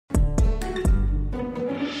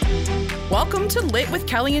Welcome to Lit with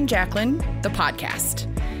Kelly and Jacqueline, the podcast.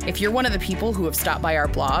 If you're one of the people who have stopped by our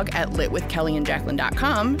blog at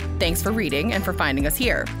litwithkellyandjacqueline.com, thanks for reading and for finding us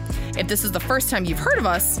here. If this is the first time you've heard of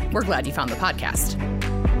us, we're glad you found the podcast.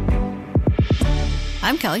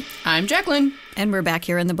 I'm Kelly. I'm Jacqueline. And we're back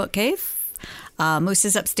here in the book cave. Moose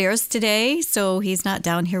is upstairs today, so he's not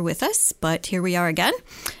down here with us, but here we are again.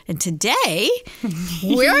 And today,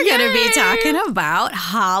 we're going to be talking about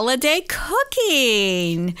holiday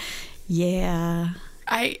cooking. Yeah.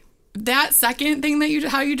 That second thing that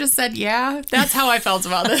how you just said, yeah, that's how I felt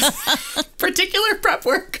about this particular prep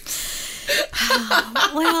work.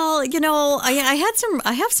 Well, you know, I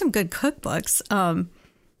have some good cookbooks.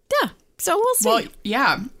 Yeah, so we'll see. Well,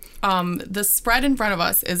 yeah. The spread in front of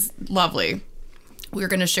us is lovely. We're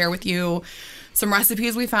going to share with you some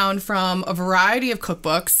recipes we found from a variety of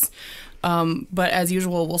cookbooks. But as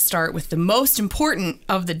usual, we'll start with the most important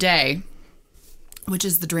of the day, which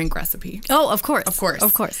is the drink recipe. Oh, of course. Of course.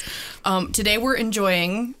 Of course. Today we're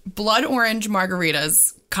enjoying blood orange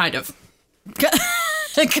margaritas, kind of.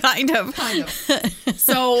 Kind of.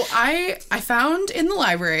 So I found in the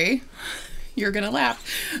library, you're going to laugh,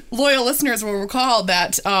 loyal listeners will recall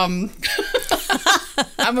that I'm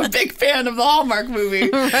a big fan of the Hallmark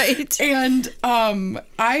movie. Right. And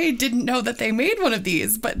I didn't know that they made one of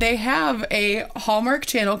these, but they have a Hallmark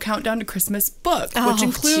Channel Countdown to Christmas book, which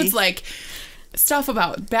includes like stuff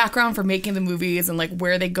about background for making the movies and like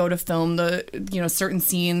where they go to film the, certain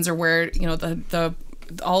scenes or where, the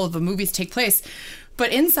all of the movies take place.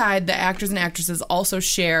 But inside, the actors and actresses also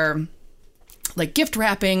share like gift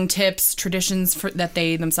wrapping tips, traditions that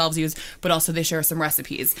they themselves use, but also they share some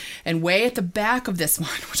recipes. And way at the back of this one,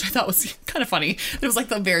 which I thought was kind of funny, it was like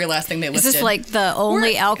the very last thing they listed. Is this like the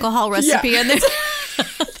only alcohol recipe in there?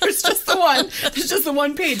 There's just the one. There's just the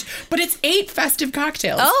one page. But it's 8 festive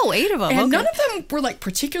cocktails. Oh, 8 of them. And none of them were like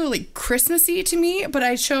particularly Christmassy to me, but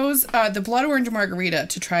I chose the blood orange margarita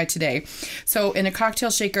to try today. So in a cocktail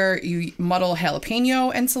shaker, you muddle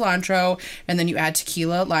jalapeno and cilantro, and then you add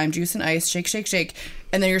tequila, lime juice, and ice. Shake, shake, shake.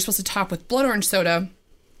 And then you're supposed to top with blood orange soda,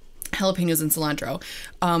 jalapenos, and cilantro.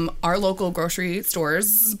 Our local grocery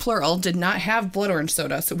stores, plural, did not have blood orange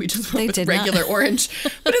soda, so we just went with regular orange.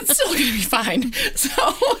 But it's still going to be fine. So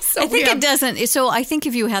I think it doesn't. So I think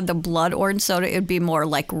if you had the blood orange soda, it'd be more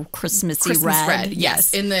like Christmassy red.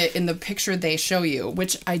 Yes, in the picture they show you,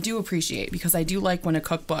 which I do appreciate because I do like when a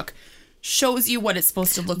cookbook shows you what it's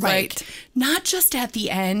supposed to look like, not just at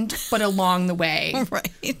the end, but along the way.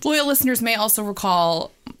 Right. Loyal listeners may also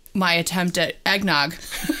recall my attempt at eggnog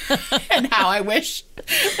and how I wish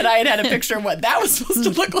that I had a picture of what that was supposed to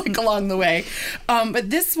look like along the way.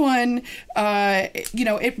 But this one,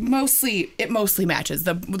 it mostly matches.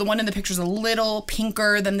 The one in the picture is a little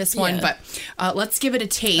pinker than this one, but let's give it a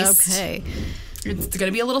taste. Okay. It's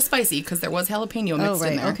going to be a little spicy because there was jalapeno mixed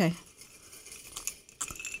in there. Okay.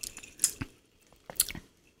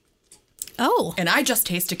 Oh. And I just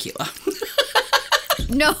taste tequila.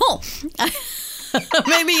 No.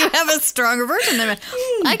 Maybe you have a stronger version than me.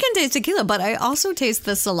 I can taste tequila, but I also taste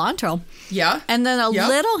the cilantro. Yeah. And then a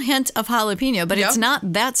little hint of jalapeno, but it's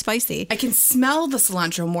not that spicy. I can smell the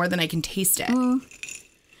cilantro more than I can taste it.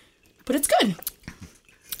 But it's good.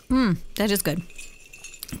 That is good.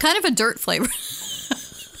 Kind of a dirt flavor.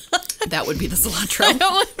 That would be the cilantro. I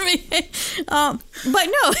don't want to be, but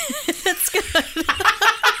no, it's good.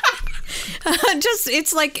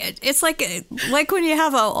 It's like when you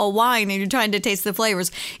have a wine and you're trying to taste the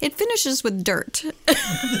flavors. It finishes with dirt.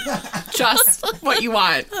 Just what you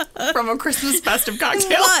want from a Christmas festive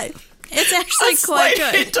cocktail. But it's actually quite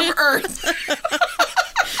good. Hint of earth.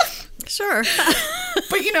 Sure.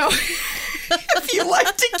 But if you like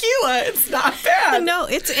tequila, it's not bad. No,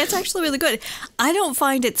 it's actually really good. I don't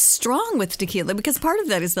find it strong with tequila because part of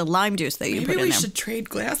that is the lime juice that you put in there. Maybe we should trade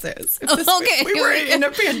glasses. Okay. We were in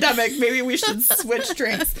a pandemic. Maybe we should switch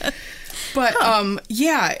drinks. But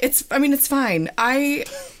it's fine. I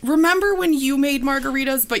remember when you made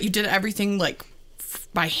margaritas, but you did everything like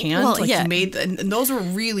by hand. Well, you made, and those were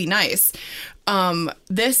really nice. I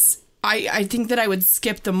think that I would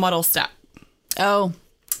skip the muddle step. Oh.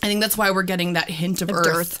 I think that's why we're getting that hint of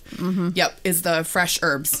earth. Mm-hmm. Yep, is the fresh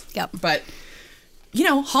herbs. Yep. But,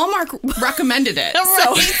 Hallmark recommended it.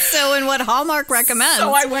 Right. So in what Hallmark recommends.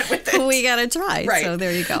 So I went with it. We got to try. Right. So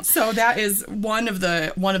there you go. So that is one of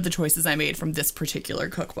the choices I made from this particular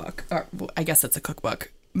cookbook. Or, I guess it's a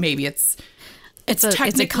cookbook. Maybe it's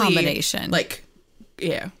a combination.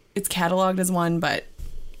 It's cataloged as one, but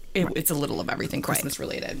it's a little of everything Christmas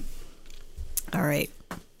related. All right.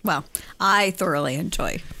 Well, I thoroughly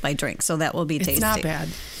enjoy my drink, so that will be tasty. It's not bad.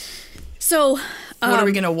 So what are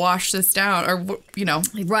we going to wash this down? Or,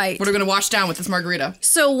 Right. what are we going to wash down with this margarita?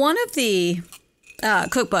 So one of the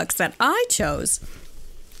cookbooks that I chose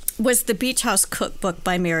was the Beach House Cookbook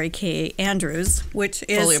by Mary Kay Andrews, which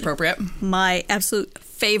is Fully appropriate. my absolute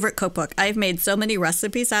favorite cookbook. I've made so many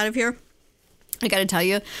recipes out of here. I got to tell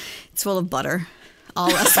you, it's full of butter. All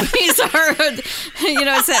recipes are,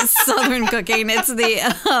 it's that Southern cooking. It's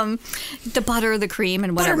the butter, the cream,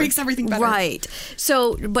 and whatever. Butter makes everything better. Right.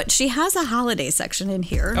 So, but she has a holiday section in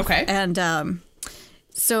here. Okay. And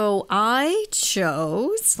so I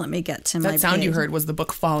chose, let me get to my That sound page. you heard was the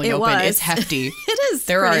book falling It open. was. It's hefty. It is.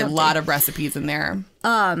 There are pretty a hefty. lot of recipes in there.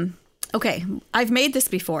 Okay, I've made this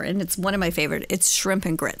before, and it's one of my favorite. It's shrimp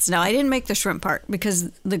and grits. Now, I didn't make the shrimp part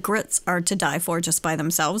because the grits are to die for just by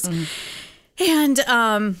themselves. And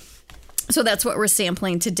so that's what we're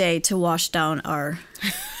sampling today to wash down our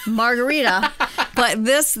margarita. But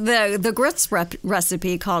the grits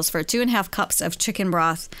recipe calls for 2.5 cups of chicken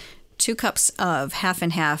broth, 2 cups of half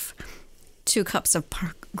and half, 2 cups of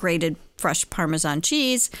grated fresh Parmesan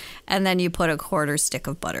cheese, and then you put a 1/4 stick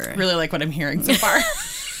of butter in. Really like what I'm hearing so far.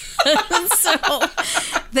 So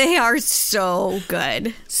they are so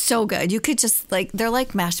good. So good. You could just they're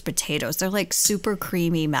like mashed potatoes. They're like super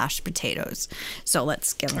creamy mashed potatoes. So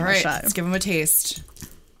let's give them All a right, shot. let's give them a taste.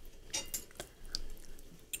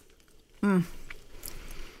 There's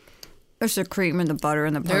the cream and the butter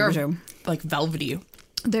and the They're Parmesan. like velvety.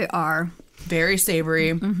 They are. Very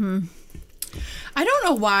savory. Mm-hmm. I don't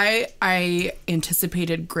know why I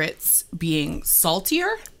anticipated grits being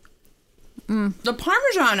saltier. The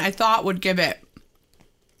Parmesan, I thought, would give it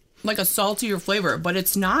like a saltier flavor, but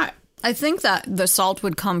it's not. I think that the salt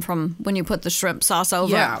would come from when you put the shrimp sauce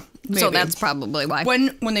over Yeah, it. maybe. So that's probably why.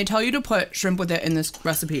 When they tell you to put shrimp with it in this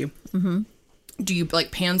recipe, do you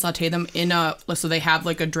like pan saute them so they have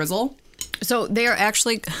like a drizzle? So they are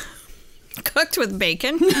actually cooked with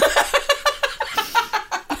bacon.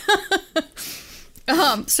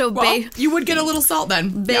 Well, you would get a little salt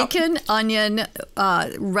then. Bacon, onion,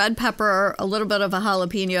 red pepper, a little bit of a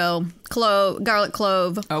jalapeno, garlic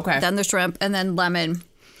clove. Okay. Then the shrimp, and then lemon.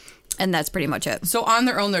 And that's pretty much it. So on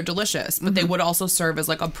their own, they're delicious, but they would also serve as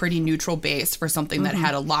like a pretty neutral base for something that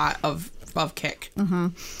had a lot of kick.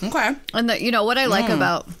 Mm-hmm. Okay. And what I like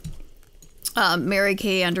about Mary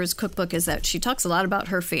Kay Andrews' cookbook is that she talks a lot about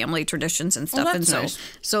her family traditions and stuff. that's and nice.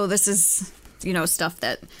 so this is, stuff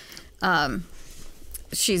that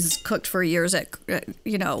she's cooked for years at,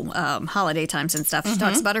 holiday times and stuff. She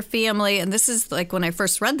talks about her family. And this is like when I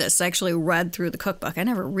first read this, I actually read through the cookbook. I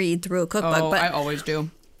never read through a cookbook. But I always do.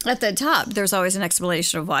 at the top, there's always an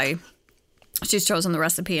explanation of why she's chosen the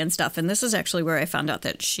recipe and stuff. And this is actually where I found out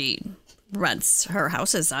that she rents her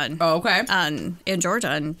houses in Georgia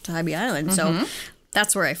on Tybee Island. So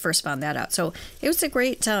that's where I first found that out. So it was a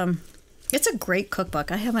great, it's a great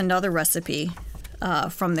cookbook. I have another recipe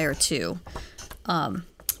from there too.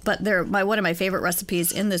 But one of my favorite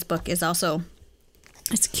recipes in this book is also,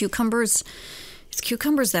 it's cucumbers. It's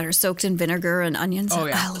cucumbers that are soaked in vinegar and onions. Oh,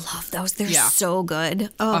 yeah. I love those. They're so good.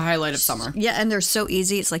 A highlight of summer. Yeah, and they're so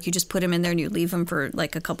easy. It's like you just put them in there and you leave them for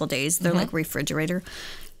like a couple days. They're like refrigerator.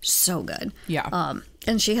 So good. Yeah.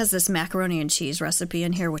 And she has this macaroni and cheese recipe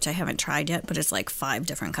in here, which I haven't tried yet, but it's like 5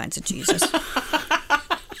 different kinds of cheeses.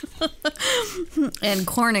 And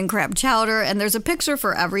corn and crab chowder. And there's a picture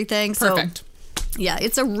for everything. Perfect. So, yeah,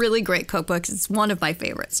 it's a really great cookbook. It's one of my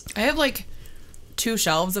favorites. I have like 2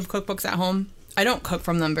 shelves of cookbooks at home. I don't cook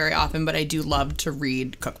from them very often, but I do love to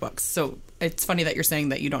read cookbooks. So it's funny that you're saying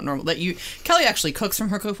that you don't Kelly actually cooks from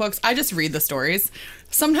her cookbooks. I just read the stories.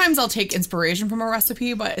 Sometimes I'll take inspiration from a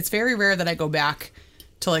recipe, but it's very rare that I go back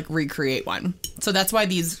to like recreate one. So that's why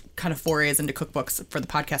these kind of forays into cookbooks for the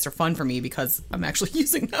podcast are fun for me, because I'm actually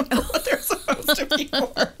using them for what they're supposed to be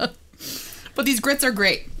for. But these grits are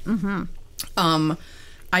great. Mm-hmm.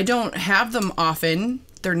 I don't have them often.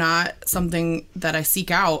 They're not something that I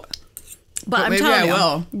seek out. But I'm maybe telling I you,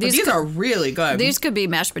 will. These are really good. These could be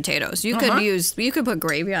mashed potatoes. You could put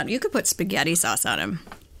gravy on. You could put spaghetti sauce on them.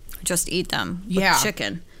 Just eat them with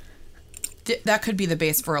chicken. That could be the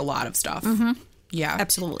base for a lot of stuff. Mm-hmm. Yeah,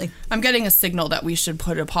 absolutely. I'm getting a signal that we should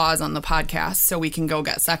put a pause on the podcast so we can go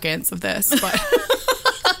get seconds of this. But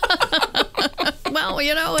well,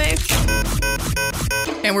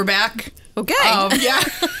 and we're back. Okay.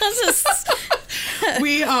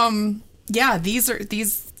 Yeah.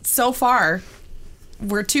 These so far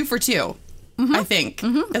we're 2 for 2. I think.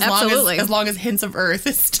 Absolutely. As long as Hints of Earth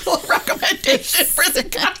is still a recommendation for the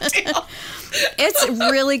cocktail. It's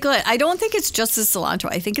really good. I don't think it's just the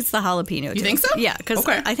cilantro. I think it's the jalapeno too. You think so? Yeah, because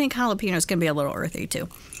Okay. I think jalapenos can be a little earthy too.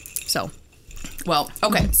 So Well,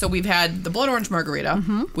 okay, so we've had the blood orange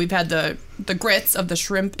margarita. We've had the grits of the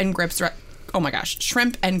shrimp and grits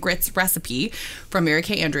recipe from Mary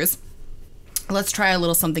Kay Andrews. Let's try a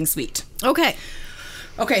little something sweet. Okay.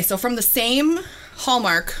 Okay, so from the same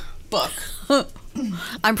Hallmark book.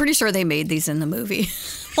 I'm pretty sure they made these in the movie.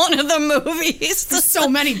 One of the movies. There's so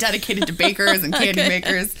many dedicated to bakers and candy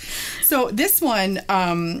makers. So this one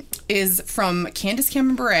is from Candace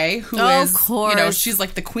Cameron Bure, who is, of course. You know, she's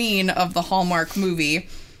like the queen of the Hallmark movie.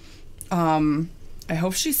 I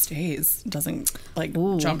hope she stays, doesn't like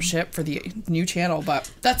jump ship for the new channel, but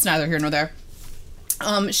that's neither here nor there.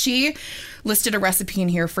 She listed a recipe in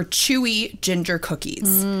here for chewy ginger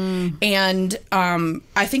cookies. And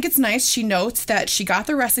I think it's nice. She notes that she got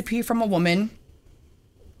the recipe from a woman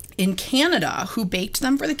in Canada who baked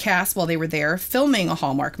them for the cast while they were there filming a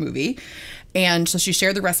Hallmark movie. And so she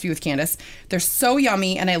shared the recipe with Candace. They're so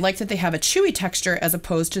yummy, and I like that they have a chewy texture as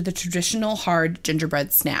opposed to the traditional hard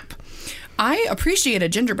gingerbread snap. I appreciate a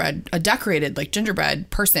decorated like gingerbread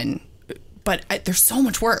person, but there's so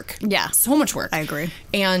much work. Yeah. So much work. I agree.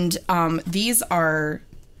 And these are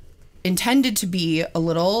intended to be a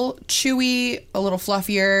little chewy, a little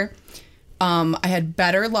fluffier. I had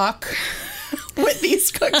better luck with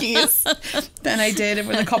these cookies than I did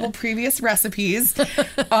with a couple previous recipes.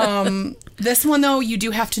 This one, though, you do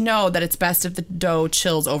have to know that it's best if the dough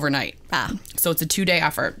chills overnight. So it's a 2-day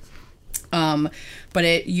effort. But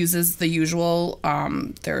it uses the usual,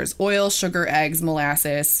 there's oil, sugar, eggs,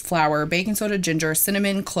 molasses, flour, baking soda, ginger,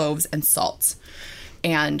 cinnamon, cloves, and salt.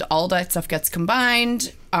 And all that stuff gets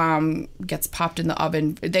combined, gets popped in the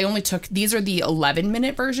oven. These are the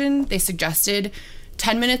 11-minute version. They suggested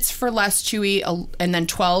 10 minutes for less chewy and then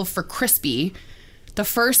 12 for crispy. The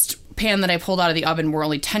first pan that I pulled out of the oven were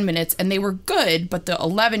only 10 minutes, and they were good, but the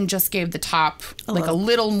 11 just gave the top like a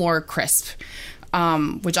little more crisp.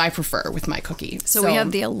 Which I prefer with my cookie. So we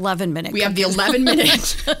have the 11-minute. We have the 11-minute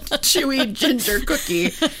chewy ginger cookie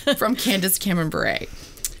from Candace Cameron Bure,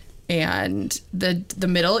 and the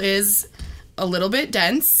middle is a little bit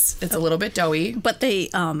dense. It's a little bit doughy, but they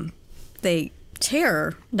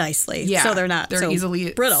tear nicely. Yeah, so they're so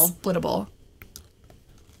easily brittle, splittable.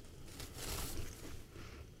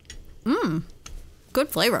 Good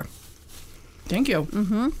flavor. Thank you.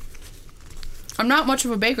 I'm not much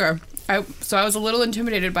of a baker. So I was a little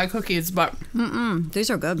intimidated by cookies, but these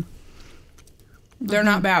are good. They're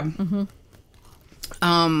not bad.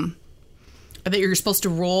 I think you're supposed to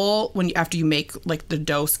roll after you make like the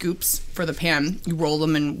dough scoops for the pan. You roll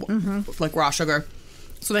them in like raw sugar,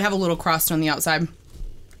 so they have a little crust on the outside.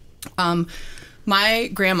 My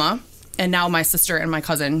grandma and now my sister and my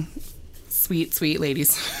cousin, sweet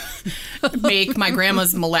ladies, make my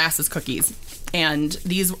grandma's molasses cookies, and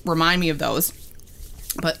these remind me of those.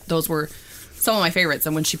 But those were some of my favorites.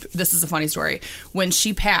 And this is a funny story. When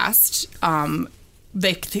she passed,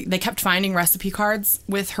 they kept finding recipe cards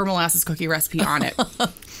with her molasses cookie recipe on it,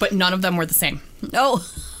 but none of them were the same. Oh,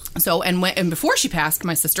 so and before she passed,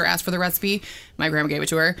 my sister asked for the recipe. My grandma gave it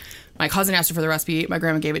to her. My cousin asked her for the recipe. My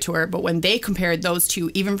grandma gave it to her. But when they compared those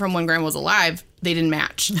two, even from when grandma was alive, they didn't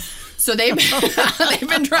match. So they've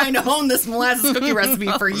been trying to hone this molasses cookie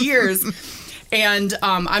recipe for years. And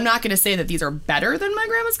I'm not going to say that these are better than my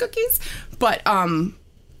grandma's cookies, but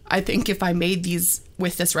I think if I made these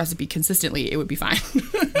with this recipe consistently, it would be fine.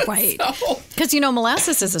 Right. Because,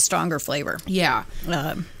 molasses is a stronger flavor. Yeah.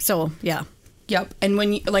 So, yeah. Yep. And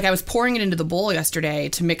when I was pouring it into the bowl yesterday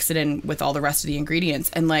to mix it in with all the rest of the ingredients,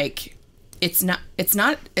 and like it's not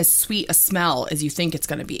as sweet a smell as you think it's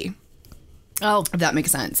going to be. Oh, if that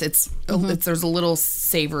makes sense. There's a little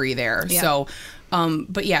savory there. Yeah. So.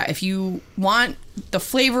 But yeah, if you want the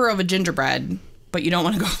flavor of a gingerbread, but you don't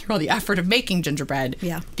want to go through all the effort of making gingerbread,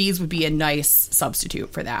 these would be a nice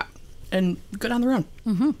substitute for that. And good on their own.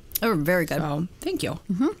 Oh, very good. So, thank you.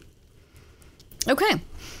 Okay.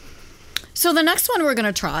 So the next one we're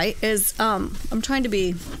going to try is, I'm trying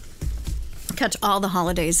to catch all the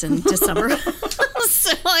holidays in December.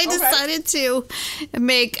 So I decided to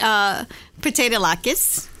make potato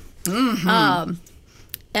latkes.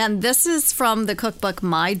 And this is from the cookbook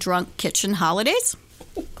My Drunk Kitchen Holidays.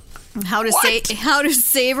 How to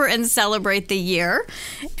savor and celebrate the year.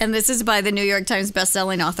 And this is by the New York Times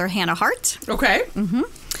bestselling author Hannah Hart. Okay.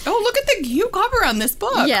 Oh, look at the cute cover on this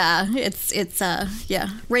book. Yeah, it's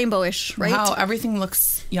rainbowish, right? Wow, everything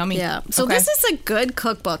looks yummy. Yeah. So this is a good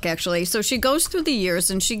cookbook, actually. So she goes through the years,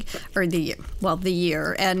 and the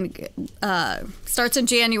year, and starts in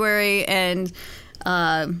January, and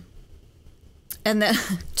then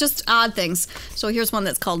just odd things. So here's one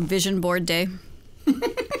that's called Vision Board Day.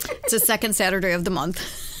 It's the second Saturday of the month.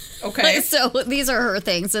 Okay. So these are her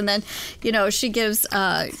things. And then, she gives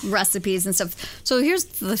recipes and stuff. So here's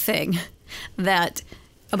the thing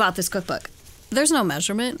about this cookbook. There's no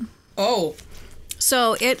measurement. Oh.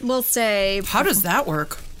 So it will say... How does that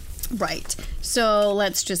work? Right. So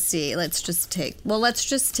let's just see. Let's just take...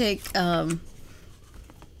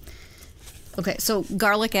 okay, so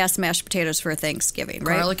garlic-ass mashed potatoes for Thanksgiving,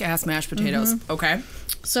 right? Garlic-ass mashed potatoes. Mm-hmm. Okay.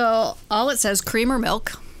 So all it says, cream or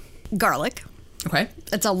milk, garlic. Okay.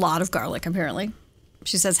 It's a lot of garlic, apparently.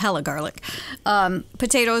 She says hella garlic.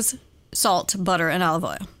 Potatoes, salt, butter, and olive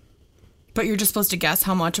oil. But you're just supposed to guess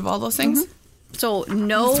how much of all those things? Mm-hmm. So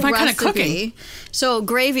no That's my recipe. kind of cooking. So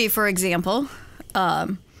gravy, for example,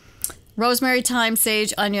 rosemary, thyme,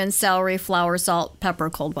 sage, onion, celery, flour, salt, pepper,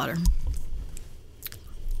 cold water.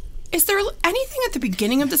 Is there anything at the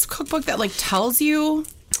beginning of this cookbook that tells you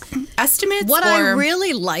estimates? What I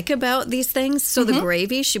really like about these things, so the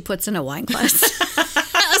gravy she puts in a wine glass. Is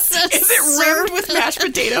it rimmed with mashed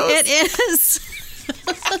potatoes? It is.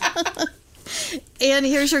 And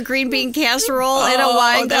here's her green bean casserole in a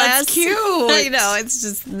wine glass. That's cute. I know,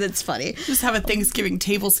 it's funny. Just have a Thanksgiving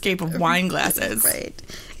tablescape of wine glasses. Right.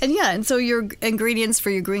 And so your ingredients for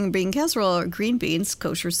your green bean casserole are green beans,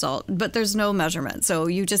 kosher salt, but there's no measurement. So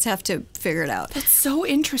you just have to figure it out. That's so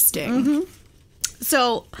interesting.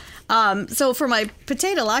 So for my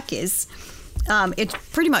potato latkes, it's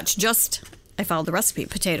pretty much just, I followed the recipe,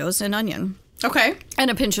 potatoes and onion. Okay.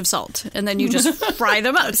 And a pinch of salt. And then you just fry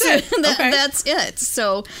them up. That's it. Okay. That's it.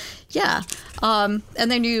 So, yeah. And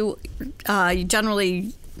then you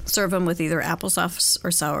generally serve them with either applesauce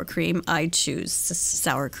or sour cream. I choose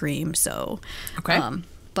sour cream. So, okay.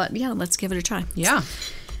 But yeah, let's give it a try. Yeah.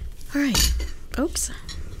 All right. Oops.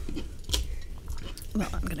 Well,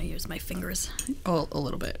 I'm going to use my fingers. Oh, a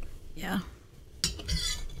little bit. Yeah.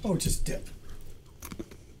 Oh, just dip.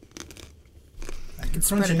 It's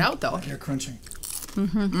spread it out, though. They're crunching.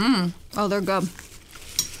 Oh, they're good.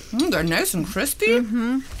 They're nice and crispy.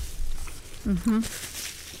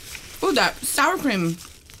 Oh, that sour cream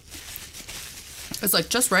is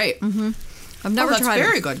just right. I've never tried That's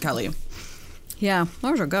very it. good, Kelly. Yeah,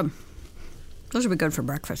 those are good. Those would be good for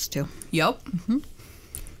breakfast, too. Yep.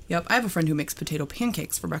 Yep. I have a friend who makes potato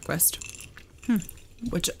pancakes for breakfast,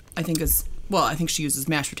 which I think is, I think she uses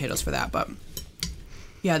mashed potatoes for that, but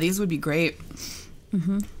yeah, these would be great.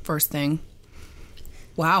 First thing.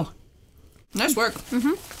 Wow. Nice work.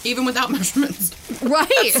 Even without measurements. Right.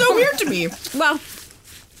 That's so weird to me. Well,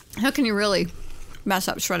 how can you really mess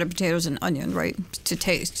up shredded potatoes and onion, right? To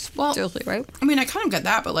taste. Well, seriously, right? I mean, I kind of get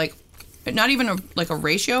that, but not even a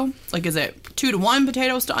ratio. Is it 2-to-1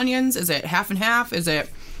 potatoes to onions? Is it half and half? Is it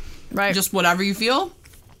just whatever you feel?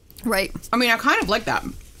 Right. I mean, I kind of like that.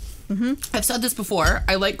 I've said this before.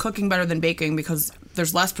 I like cooking better than baking because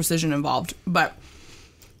there's less precision involved. But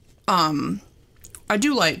I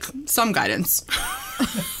do like some guidance.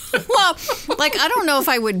 Well, I don't know if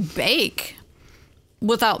I would bake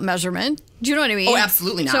without measurement. Do you know what I mean? Oh,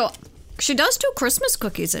 absolutely not. So she does do Christmas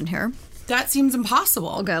cookies in here. That seems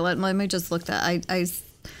impossible. Okay, let me just look that. I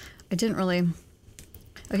didn't really.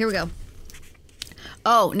 Oh, here we go.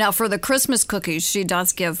 Oh, now for the Christmas cookies, she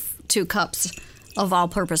does give 2 cups of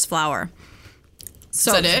all-purpose flour.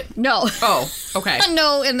 So, is that it? No. Oh, okay.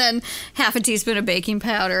 No, and then half a teaspoon of baking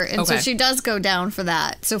powder. And so Okay. she does go down for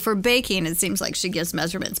that. So for baking, it seems like she gives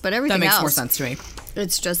measurements. But everything That makes else, more sense to me.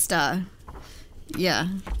 it's just, yeah.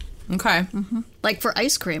 Okay. Like for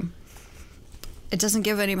ice cream. It doesn't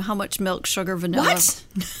give any how much milk, sugar, vanilla. What?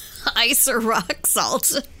 Ice or rock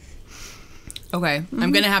salt. Okay.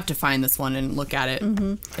 I'm going to have to find this one and look at it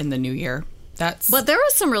in the new year. But there are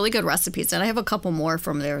some really good recipes, and I have a couple more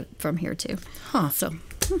from here too. Huh. So,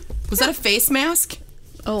 Was that a face mask?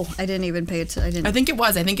 oh, I didn't even pay it. I didn't. I think it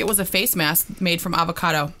was. I think it was a face mask made from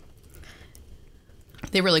avocado.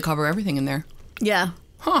 They really cover everything in there. Yeah.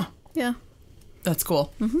 Huh. Yeah. That's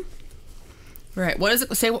cool. Right. What is it?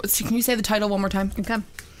 Can you say the title one more time? Okay.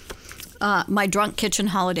 My Drunk Kitchen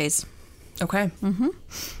Holidays. Okay.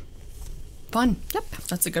 Fun. Yep.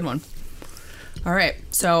 That's a good one. All right.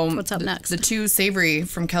 So What's up next? The 2 savory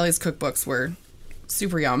from Kelly's cookbooks were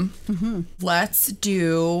super yum. Let's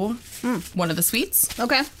do one of the sweets.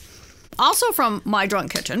 Okay. Also from My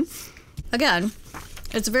Drunk Kitchen. Again,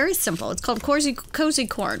 it's very simple. It's called Cozy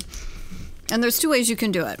Corn. And there's 2 ways you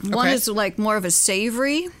can do it. One Okay. is more of a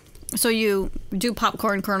savory. So you do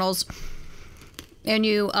popcorn kernels and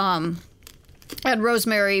you add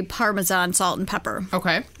rosemary, parmesan, salt, and pepper.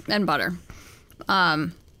 Okay. And butter. I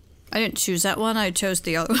didn't choose that one. I chose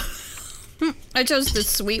the other. I chose the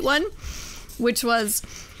sweet one, which was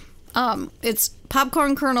it's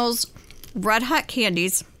popcorn kernels, red hot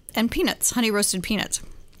candies, and peanuts, honey roasted peanuts.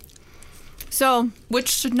 So, which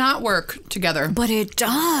should not work together, but it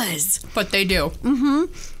does. but they do.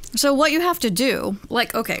 So what you have to do,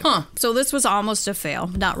 like, okay, Huh. so this was almost a fail.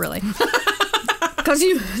 Not really. Because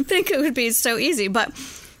you think it would be so easy. But,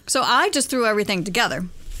 so I just threw everything together.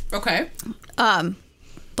 Okay.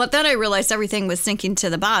 But then I realized everything was sinking to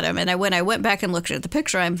the bottom. And when I went back and looked at the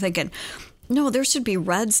picture, I'm thinking, no, there should be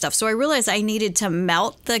red stuff. So I realized I needed to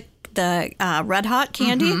melt the Red Hot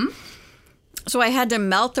candy. So I had to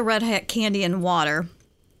melt the Red Hot candy in water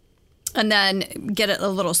and then get it a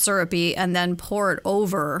little syrupy and then pour it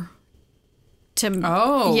over to...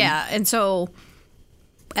 Oh. Yeah. And so...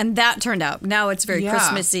 And that turned out. Now it's very Yeah,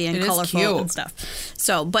 Christmassy and it is colorful cute. and stuff.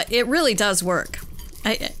 So, but it really does work.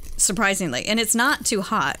 Surprisingly. And it's not too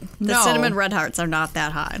hot. The No. cinnamon Red Hearts are not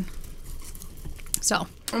that hot. So...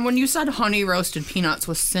 And when you said honey roasted peanuts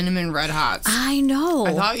with cinnamon red hots, I know.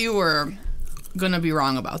 I thought you were going to be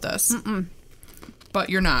wrong about this. But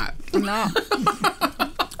you're not. No.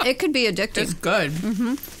 It could be addicting. It's good.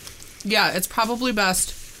 Yeah, it's probably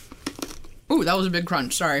best. Ooh, that was a big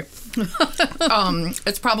crunch. Sorry.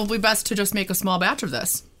 It's probably best to just make a small batch of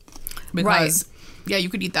this. Because, yeah, you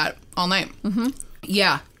could eat that all night.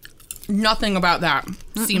 Yeah. Nothing about that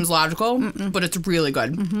seems logical, but it's really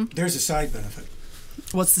good. There's a side benefit.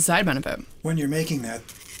 What's the side benefit? When you're making that,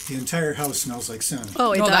 the entire house smells like cinnamon.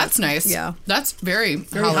 Oh, it Oh, does. that's nice. Yeah. That's very,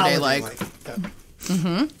 Very holiday-like.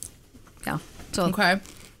 Yeah. Yeah. So Okay.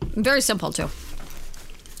 very simple too.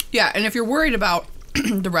 Yeah, and if you're worried about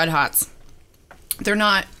the Red Hots, they're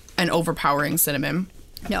not an overpowering cinnamon.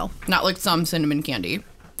 No. Not like some cinnamon candy.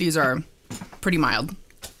 These are pretty mild.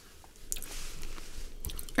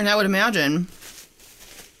 And I would imagine...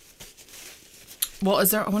 Well,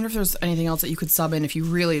 I wonder if there's anything else that you could sub in if you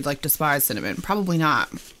really, despise cinnamon. Probably not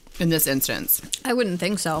in this instance. I wouldn't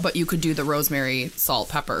think so. But you could do the rosemary, salt,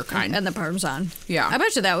 pepper kind. And the Parmesan. Yeah. I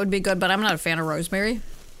bet you that would be good, but I'm not a fan of rosemary.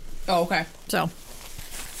 Oh, okay. So,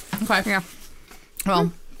 Okay. yeah.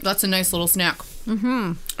 Well, that's a nice little snack.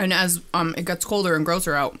 Mm-hmm. And as it gets colder and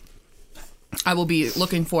grosser out, I will be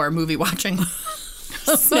looking for movie watching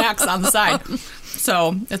snacks on the side.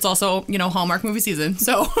 So it's also, Hallmark movie season.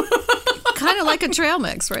 So Kind of like a trail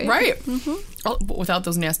mix, right? right, oh, but without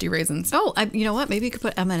those nasty raisins. Oh, you know what? Maybe you could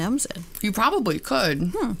put M&Ms in. You probably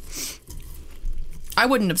could. I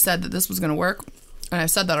wouldn't have said that this was going to work, and I've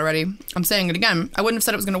said that already. I'm saying it again. I wouldn't have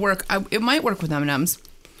said it was going to work. It might work with M&Ms,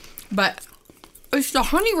 but it's the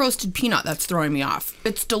honey roasted peanut that's throwing me off.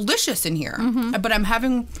 It's delicious in here, but I'm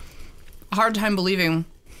having a hard time believing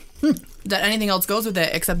that anything else goes with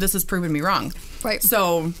it, except this has proven me wrong. Right.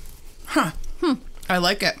 So, I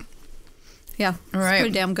like it. Yeah. All right. It's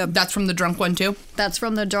pretty damn good. That's from the drunk one, too? That's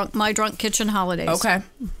from the My Drunk Kitchen Holidays. Okay.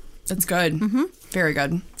 That's good. Very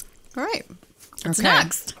good. All right. What's Okay.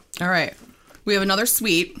 next? All right. We have another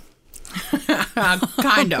sweet.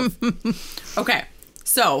 Kind of. Okay.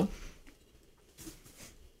 So,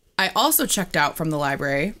 I also checked out from the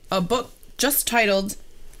library a book just titled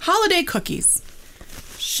Holiday Cookies.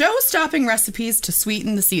 Show-stopping recipes to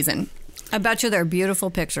sweeten the season. I bet you they're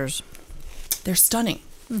beautiful pictures. They're stunning.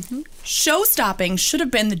 Show-stopping should have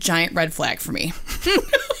been the giant red flag for me.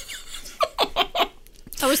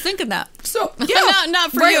 I was thinking that. So, yeah,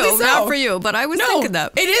 not for rightly you. so. Not for you, but I was thinking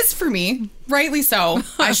that. It is for me, rightly so.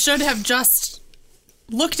 I should have just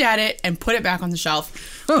looked at it and put it back on the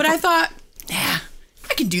shelf. But I thought, yeah,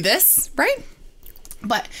 I can do this, right?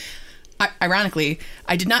 But ironically,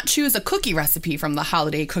 I did not choose a cookie recipe from the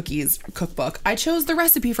Holiday Cookies cookbook. I chose the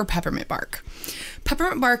recipe for peppermint bark.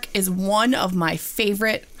 Peppermint bark is one of my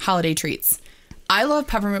favorite holiday treats. I love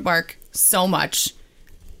peppermint bark so much.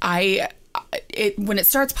 When it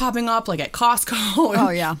starts popping up, like at Costco, and Oh,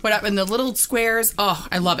 yeah. whatever, in the little squares, oh,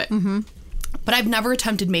 I love it. But I've never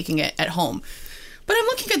attempted making it at home. But I'm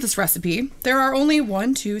looking at this recipe. There are only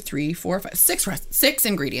 6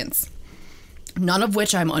 ingredients, none of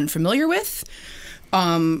which I'm unfamiliar with.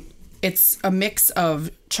 It's a mix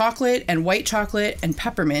of chocolate and white chocolate and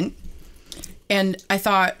peppermint. And I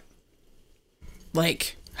thought,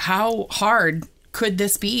 how hard could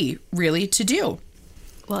this be really to do?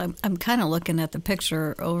 Well, I'm kind of looking at the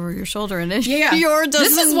picture over your shoulder, and Yeah. yours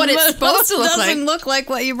This is what it's supposed to look like. Doesn't look like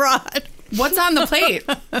what you brought. What's on the plate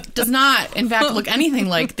does not, in fact, look anything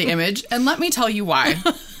like the image. And let me tell you why.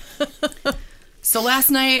 So last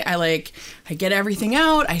night, I get everything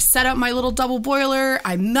out. I set up my little double boiler.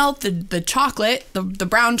 I melt the chocolate, the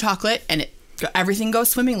brown chocolate, and everything goes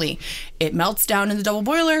swimmingly. It melts down in the double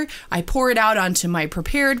boiler. I pour it out onto my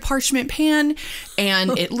prepared parchment pan,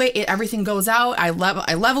 and everything goes out. I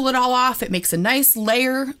level it all off. It makes a nice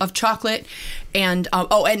layer of chocolate, and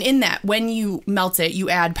and in that, when you melt it, you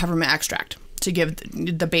add peppermint extract. to give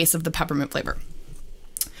the base of the peppermint flavor.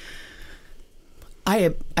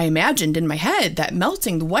 I imagined in my head that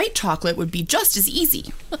melting the white chocolate would be just as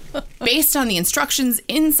easy based on the instructions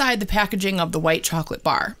inside the packaging of the white chocolate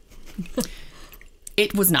bar.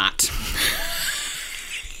 It was not.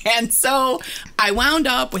 And so I wound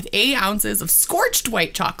up with 8 ounces of scorched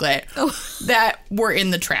white chocolate that were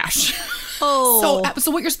in the trash. So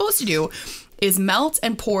what you're supposed to do is melt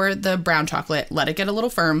and pour the brown chocolate, let it get a little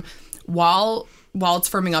firm. While it's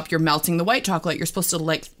firming up, you're melting the white chocolate. You're supposed to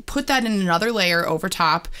like put that in another layer over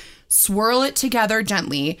top, swirl it together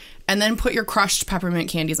gently, and then put your crushed peppermint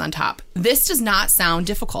candies on top. This does not sound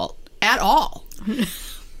difficult at all.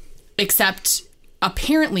 Except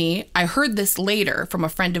apparently I heard this later from a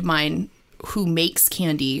friend of mine who makes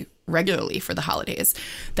candy regularly for the holidays,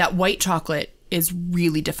 that white chocolate is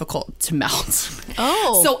really difficult to melt.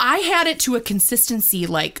 Oh. So I had it to a consistency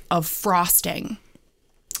like of frosting.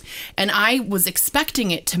 And I was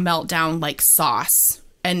expecting it to melt down like sauce,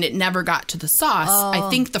 and it never got to the sauce. I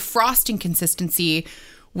think the frosting consistency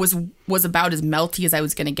was about as melty as I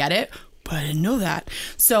was going to get it, but I didn't know that.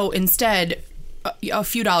 So instead, a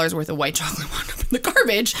few dollars worth of white chocolate wound up in the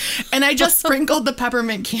garbage, and I just sprinkled the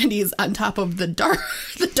peppermint candies on top of the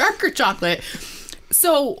darker chocolate.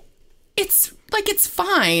 So it's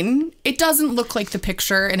fine. It doesn't look like the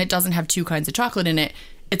picture, and it doesn't have 2 kinds of chocolate in it.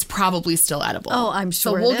 It's probably still edible. Oh, I'm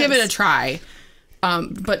sure. So we'll give it a try.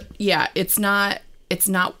 But yeah, it's not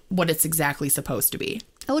what it's exactly supposed to be.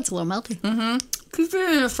 Oh, it's a little melty. Mm-hmm. Keep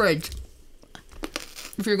it in the fridge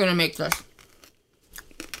if you're gonna make this.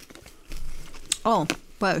 Oh,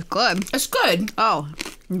 but it's good. It's good. Oh,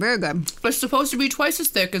 very good. It's supposed to be twice as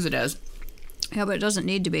thick as it is. Yeah, but it doesn't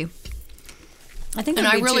need to be. I think And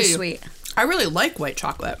it'd be too sweet. I really like white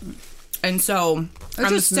chocolate. And so It I'm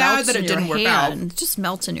just sad melts that in it your didn't work hand. out. It just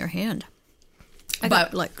melts in your hand. I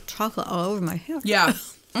But- got like chocolate all over my hand. Yeah.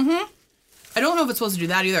 Mm-hmm. I don't know if it's supposed to do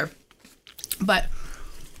that either. But,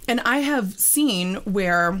 and I have seen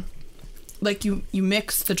where, like, you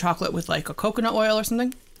mix the chocolate with, like, a coconut oil or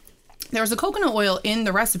something. There's a coconut oil in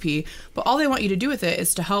the recipe, but all they want you to do with it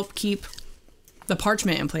is to help keep the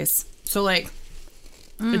parchment in place. So, like,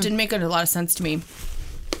 it didn't make a lot of sense to me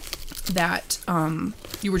that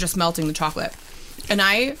you were just melting the chocolate. And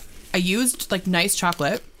I used, like, nice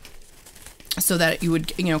chocolate so that you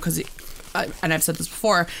would, because, and I've said this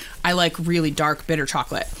before, I like really dark, bitter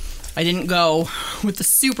chocolate. I didn't go with the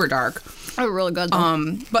super dark. Oh, really good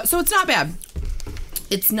though. But so it's not bad.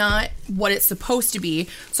 It's not what it's supposed to be.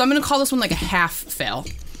 So I'm going to call this one like a half fail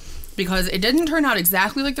because it didn't turn out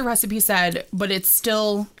exactly like the recipe said, but it's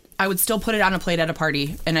still, I would still put it on a plate at a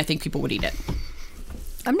party and I think people would eat it.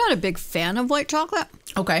 I'm not a big fan of white chocolate,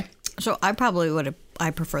 Okay. so I probably would have.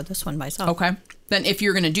 I prefer this one myself. Okay. Then if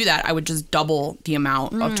you're going to do that, I would just double the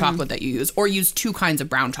amount of chocolate that you use or use 2 kinds of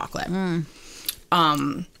brown chocolate.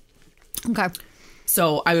 Okay.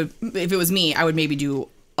 So I would, if it was me, I would maybe do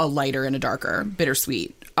a lighter and a darker,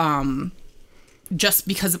 bittersweet. Just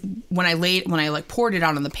because when I poured it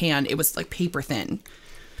out in the pan, it was like paper thin,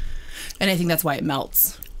 and I think that's why it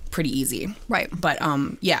melts pretty easy. Right. But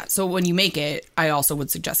yeah. So when you make it, I also would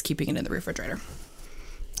suggest keeping it in the refrigerator.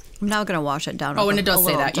 I'm now gonna wash it down. Oh, with and it does a say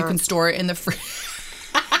little that you dirt. can store it in the fridge.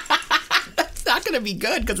 That's not going to be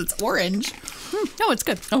good because it's orange. No, it's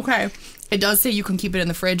good. Okay. It does say you can keep it in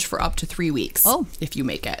the fridge for up to 3 weeks. Oh. If you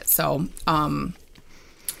make it. So,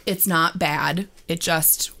 it's not bad. It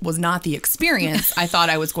just was not the experience I thought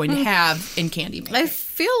I was going to have in candy making. I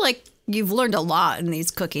feel like you've learned a lot in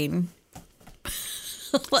these cooking.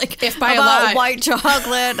 Like If by a about lot- white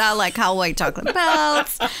chocolate, I like how white chocolate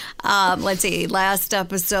melts. Let's see, last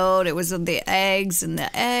episode it was the eggs and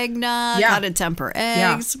the eggnog, Yeah. how to temper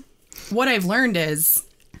eggs. What I've learned is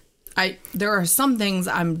there are some things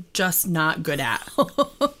I'm just not good at.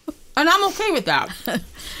 And I'm okay with that.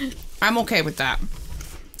 I'm okay with that.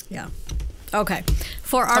 Yeah. Okay.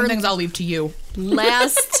 For Some our things I'll leave to you.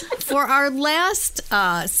 last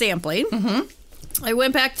sampling, I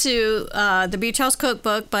went back to the Beach House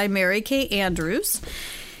Cookbook by Mary Kay Andrews,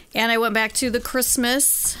 and I went back to the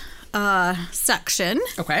Christmas section,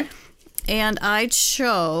 Okay. and I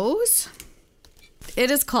chose. It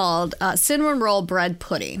is called cinnamon roll bread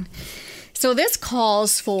pudding. So this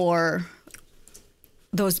calls for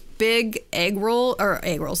those big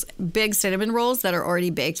big cinnamon rolls that are already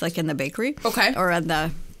baked, like in the bakery. Okay. Or in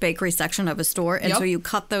the bakery section of a store. And Yep. so you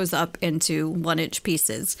cut those up into 1-inch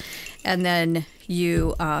pieces. And then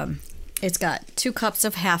you, it's got 2 cups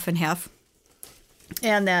of half and half.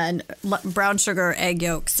 And then brown sugar, egg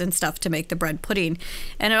yolks, and stuff to make the bread pudding.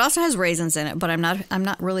 And it also has raisins in it, but I'm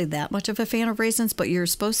not really that much of a fan of raisins. But you're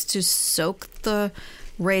supposed to soak the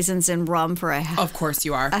raisins in rum for Of course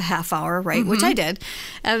you are. a half hour, right? Which I did.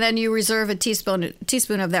 And then you reserve a teaspoon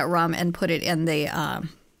of that rum and put it in the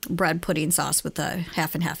bread pudding sauce with the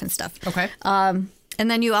half and half and stuff. Okay. And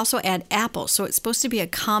then you also add apples. So it's supposed to be a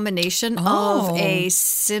combination of a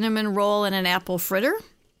cinnamon roll and an apple fritter.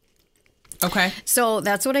 Okay. So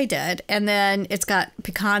that's what I did. And then it's got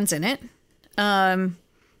pecans in it.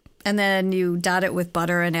 And then you dot it with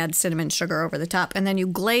butter and add cinnamon sugar over the top. And then you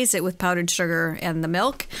glaze it with powdered sugar and the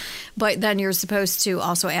milk. But then you're supposed to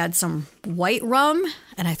also add some white rum.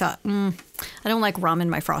 And I thought, I don't like rum in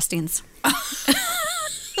my frostings.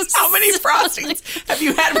 How many frostings have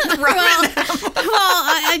you had with rum in them?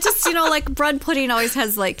 I just, like bread pudding always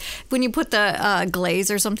has like, when you put the glaze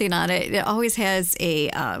or something on it, it always has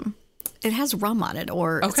it has rum on it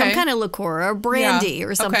or some kind of liqueur or brandy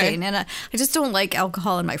or something. Okay. And I just don't like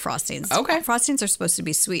alcohol in my frostings. Okay. Frostings are supposed to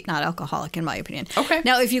be sweet, not alcoholic, in my opinion. Okay.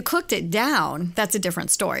 Now, if you cooked it down, that's a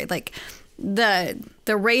different story. Like the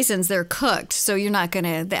raisins, they're cooked, so you're not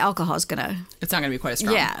the alcohol's gonna. It's not gonna be quite as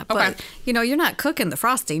strong. Yeah. But, you're not cooking the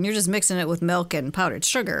frosting. You're just mixing it with milk and powdered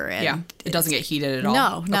sugar. And it doesn't get heated at all.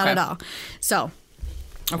 No, not at all. So.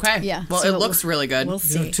 Okay. Yeah. Well, it looks really good. We'll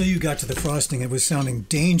see. Until you got to the frosting, it was sounding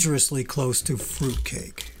dangerously close to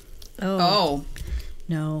fruitcake. Oh.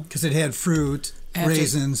 No. Because it had fruit,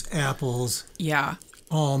 raisins, apples,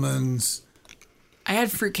 almonds. I had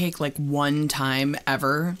fruitcake like one time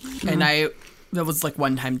ever, and that was like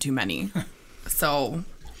one time too many. So,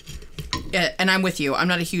 and I'm with you. I'm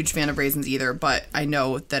not a huge fan of raisins either, but I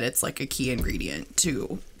know that it's like a key ingredient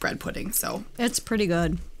to bread pudding. So it's pretty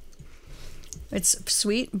good. It's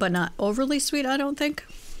sweet, but not overly sweet, I don't think.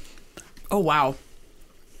 Oh, wow.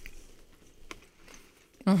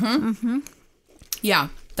 Yeah,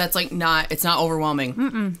 that's like it's not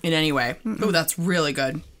overwhelming in any way. Oh, that's really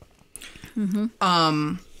good. Can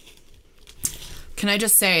I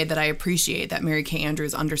just say that I appreciate that Mary Kay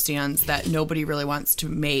Andrews understands that nobody really wants to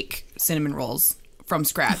make cinnamon rolls from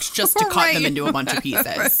scratch just to cut them into a bunch of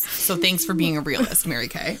pieces. So thanks for being a realist, Mary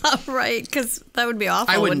Kay. Right, because that would be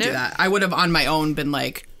awful. I wouldn't do that. I would have on my own been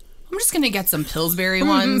like, I'm just going to get some Pillsbury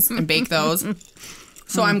ones and bake those.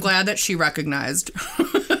 So I'm glad that she recognized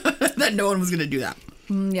that no one was going to do that.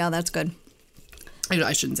 Yeah, that's good.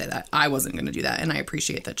 I shouldn't say that. I wasn't going to do that. And I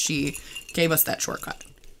appreciate that she gave us that shortcut.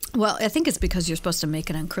 Well, I think it's because you're supposed to make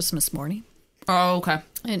it on Christmas morning. Oh, okay.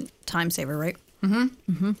 And time saver, right?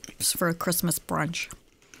 It's for a Christmas brunch.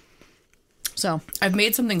 So I've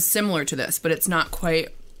made something similar to this, but it's not quite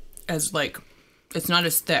as it's not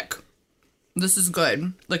as thick. This is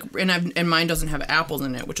good. And mine doesn't have apples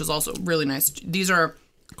in it, which is also really nice. These are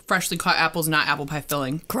freshly cut apples, not apple pie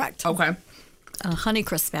filling. Correct. Okay.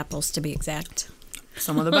 Honeycrisp apples, to be exact.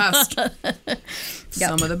 Some of the best.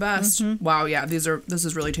 Some of the best. Wow. Yeah. This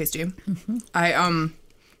is really tasty. I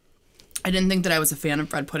didn't think that I was a fan of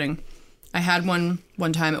bread pudding. I had one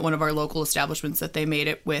time at one of our local establishments that they made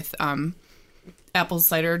it with apple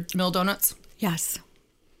cider mill donuts. Yes.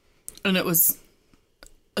 And it was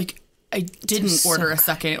like I didn't order a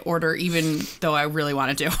second order, even though I really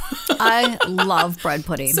wanted to. I love bread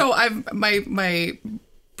pudding. So my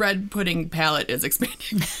bread pudding palate is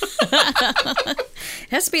expanding.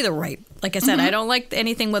 It has to be the right. Like I said, I don't like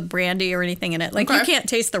anything with brandy or anything in it. Like you can't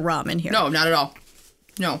taste the rum in here. No, not at all.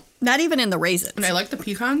 No. Not even in the raisins. And I like the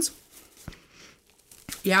pecans.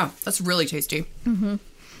 Yeah, that's really tasty.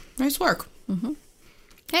 Nice work.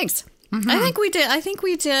 Thanks. I think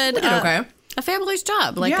we did okay. a fabulous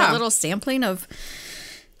job. Like a little sampling of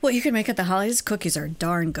what you can make at the holidays. Cookies are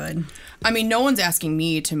darn good. I mean, no one's asking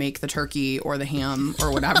me to make the turkey or the ham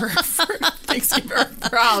or whatever for Thanksgiving or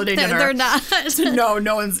for holiday dinner. They're not.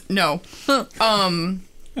 No one's no. But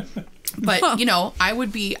I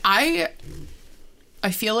would be. I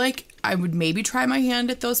feel like I would maybe try my hand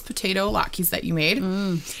at those potato latkes that you made.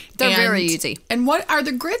 They're very easy. And what are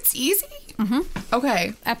the grits easy?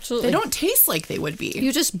 Okay, Absolutely. They don't taste like they would be.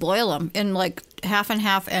 You just boil them in like half and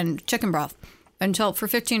half and chicken broth for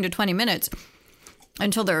 15 to 20 minutes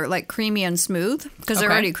until they're like creamy and smooth because they're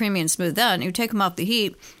already creamy and smooth. Then you take them off the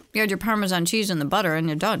heat. You add your Parmesan cheese and the butter, and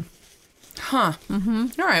you're done. Huh. All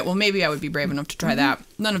right. Well, maybe I would be brave enough to try that.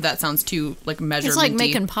 None of that sounds too measurement-y. It's like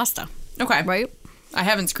making pasta. Okay. Right? I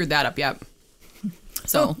haven't screwed that up yet.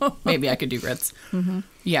 So maybe I could do grits.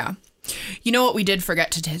 Yeah. You know what we did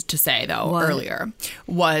forget to say, though, earlier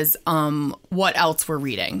was what else we're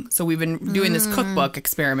reading. So we've been doing this cookbook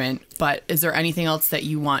experiment, but is there anything else that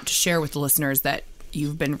you want to share with the listeners that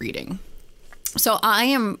you've been reading? So I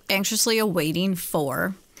am anxiously awaiting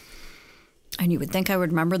for And you would think I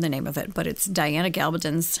would remember the name of it, but it's Diana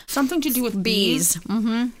Gabaldon's. Something to do with bees.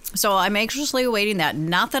 Mm-hmm. So I'm anxiously awaiting that.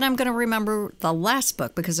 Not that I'm going to remember the last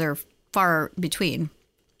book because they're far between.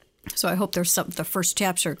 So I hope there's the first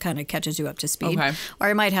chapter kind of catches you up to speed. Okay. Or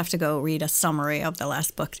I might have to go read a summary of the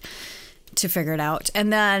last book to figure it out.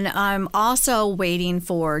 And then I'm also waiting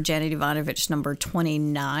for Janet Ivanovich number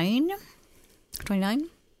 29. 29?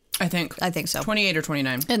 I think so. 28 or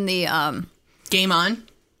 29. And the Game On?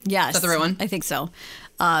 Yes. Is that the right one? I think so.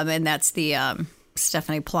 And that's the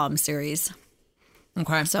Stephanie Plum series.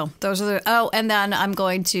 Okay. So those are the... Oh, and then I'm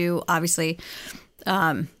going to, obviously,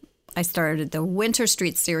 I started the Winter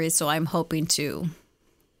Street series, so I'm hoping to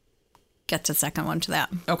get the second one to that.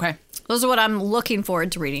 Okay. Those are what I'm looking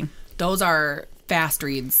forward to reading. Those are fast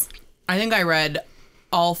reads. I think I read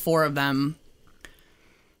all 4 of them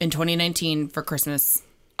in 2019 for Christmas.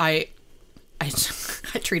 I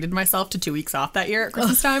treated myself to 2 weeks off that year at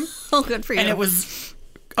Christmas time. Oh, good for you. And it was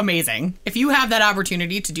amazing. If you have that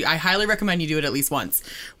opportunity to do, I highly recommend you do it at least once.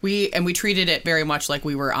 We treated it very much like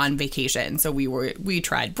we were on vacation. So we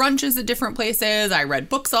tried brunches at different places. I read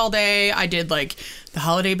books all day. I did like the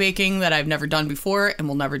holiday baking that I've never done before and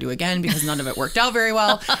will never do again because none of it worked out very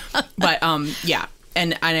well. But yeah.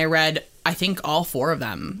 And I read, I think, all 4 of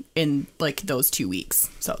them in like those 2 weeks.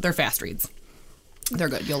 So they're fast reads. They're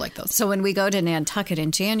good. You'll like those. So when we go to Nantucket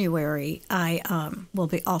in January, I will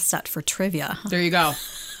be all set for trivia. There you go.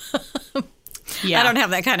 Yeah. I don't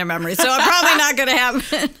have that kind of memory, so I'm probably not going to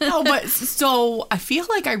have it. No, but so I feel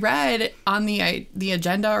like I read on the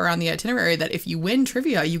agenda or on the itinerary that if you win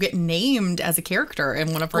trivia, you get named as a character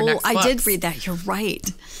in one of her next books. I did read that. You're right.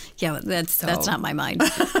 Yeah, that's not my mind.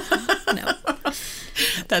 No.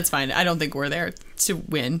 That's fine. I don't think we're there to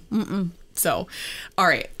win. Mm-mm. So, all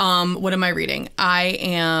right. What am I reading? I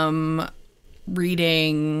am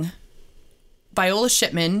reading Viola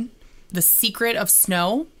Shipman, The Secret of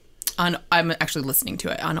Snow. I'm actually listening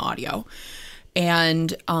to it on audio.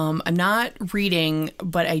 And I'm not reading,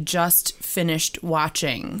 but I just finished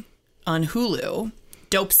watching on Hulu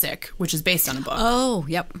Dopesick, which is based on a book. Oh,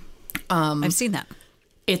 yep. I've seen that.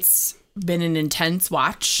 It's been an intense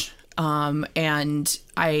watch. And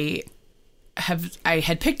I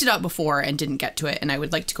had picked it up before and didn't get to it, and I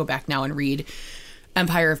would like to go back now and read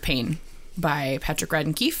Empire of Pain by Patrick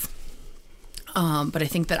Radden Keefe. But I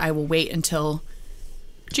think that I will wait until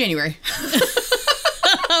January.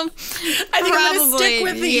 I think I'm going to stick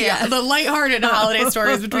with the lighthearted holiday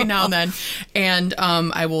stories between now and then, and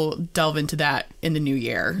I will delve into that in the new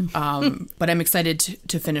year. But I'm excited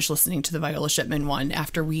to finish listening to the Viola Shipman one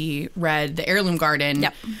after we read The Heirloom Garden.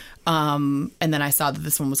 Yep. And then I saw that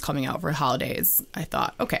this one was coming out for holidays. I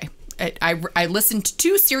thought, okay. I listened to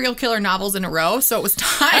 2 serial killer novels in a row, so it was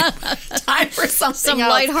time for something else.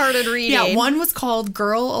 Lighthearted reading. Yeah, one was called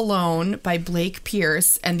Girl Alone by Blake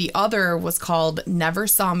Pierce, and the other was called Never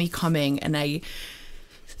Saw Me Coming, and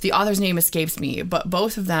the author's name escapes me, but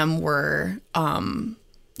both of them were,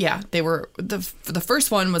 they were, the first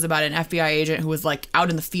one was about an FBI agent who was like out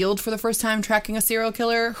in the field for the first time tracking a serial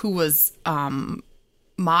killer who was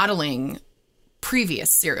modeling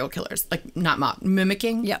previous serial killers, like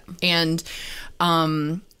mimicking. Yep. And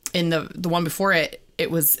in the one before it, it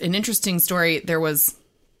was an interesting story. There was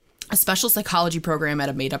a special psychology program at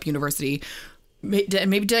a made-up university. Maybe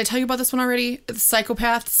did I tell you about this one already?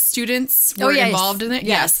 Psychopath students were involved in it.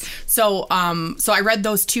 Yes. So I read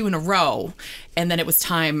those 2 in a row, and then it was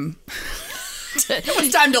time. It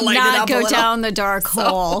was time to lighten it up a little. Not go down the dark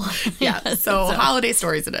hole. Yeah. So holiday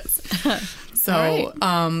stories it is. So,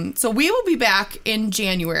 right. So we will be back in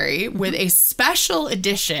January with a special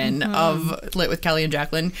edition of Lit with Kelly and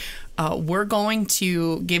Jacqueline. We're going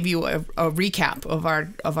to give you a recap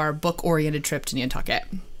of our book-oriented trip to Nantucket.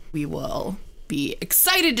 We will be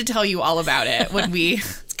excited to tell you all about it when we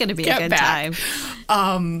it's going to be a good time.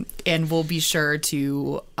 And we'll be sure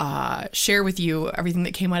to share with you everything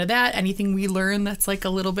that came out of that, anything we learned that's like a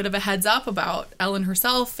little bit of a heads up about Ellen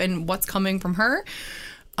herself and what's coming from her.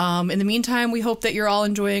 In the meantime, we hope that you're all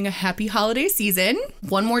enjoying a happy holiday season.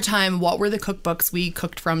 One more time, what were the cookbooks we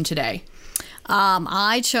cooked from today?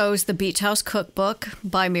 I chose the Beach House Cookbook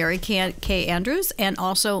by Mary Kay Andrews and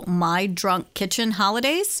also My Drunk Kitchen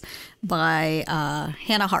Holidays by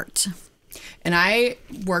Hannah Hart. And I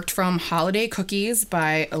worked from Holiday Cookies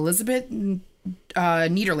by Elizabeth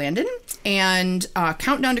Niederlanden and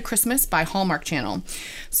Countdown to Christmas by Hallmark Channel.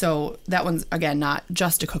 So that one's, again, not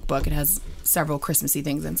just a cookbook. It has several Christmassy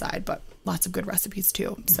things inside, but lots of good recipes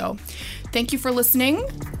too. So thank you for listening.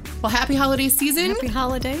 Well, happy holiday season. Happy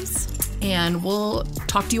holidays. And we'll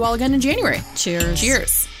talk to you all again in January. Cheers.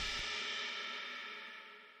 Cheers.